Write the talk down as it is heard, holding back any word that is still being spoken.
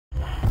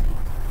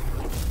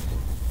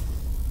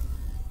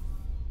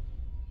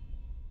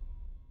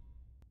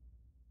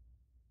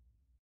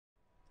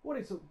What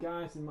is up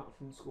guys, I'm Matt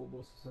from School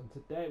Buses and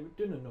today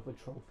we're doing another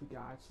trophy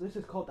guide. So this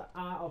is called the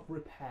Art of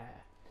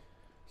Repair.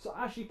 So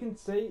as you can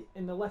see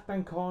in the left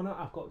hand corner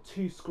I've got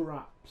 2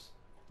 scraps.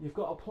 You've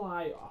got to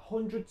apply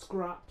 100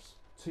 scraps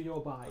to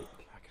your bike.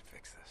 I can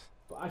fix this.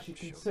 But as you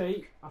can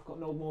see I've got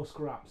no more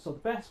scraps. So the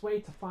best way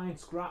to find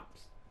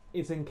scraps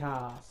is in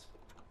cars,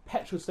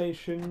 petrol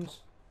stations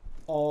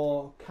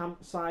or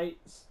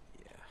campsites,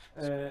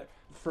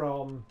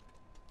 from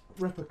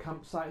ripper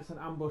campsites and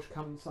ambush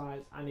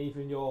campsites, and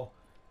even your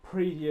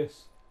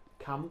previous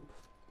camp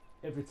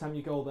every time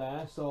you go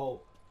there.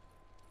 So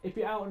if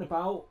you're out and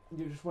about,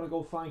 you just want to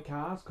go find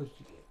cars because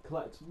you can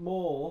collect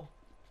more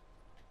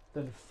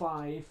than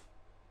 5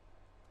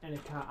 in a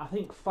car. I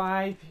think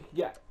 5 you can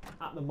get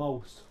at the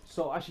most.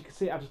 So as you can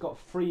see, I just got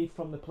 3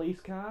 from the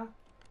police car.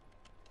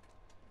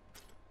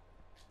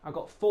 I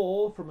got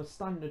 4 from a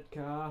standard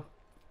car,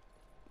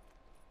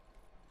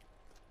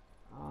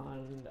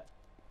 and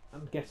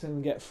I'm guessing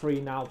I get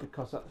 3 now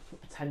because that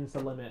 10's the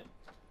limit.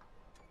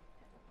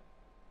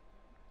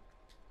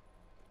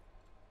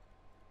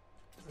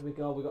 There we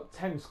go, we got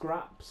 10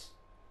 scraps.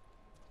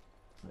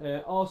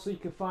 Also you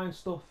can find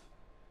stuff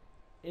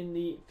in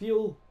the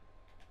fuel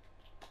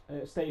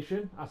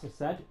station, as I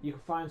said. You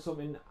can find some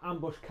in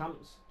ambush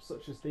camps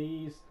such as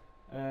these,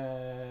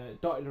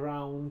 dotted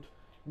around.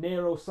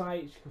 Nero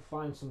sites, you can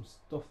find some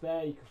stuff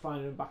there. You can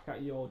find them back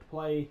at your old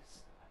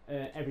place.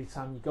 Every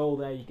time you go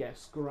there you get a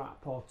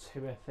scrap or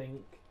 2, I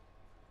think.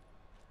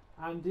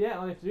 And yeah,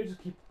 all you have to do is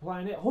just keep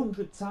applying it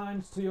 100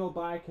 times to your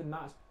bike, and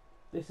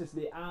this is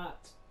the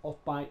art of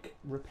bike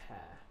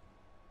repair.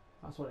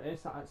 That's what it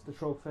is. That's the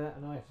trophy,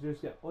 and all you have to do is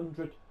get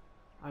 100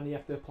 and you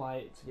have to apply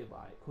it to your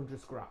bike.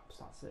 100 scraps,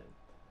 that's it.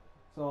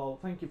 So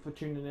thank you for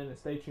tuning in and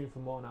stay tuned for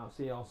more now.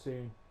 See you all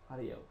soon.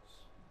 Adios.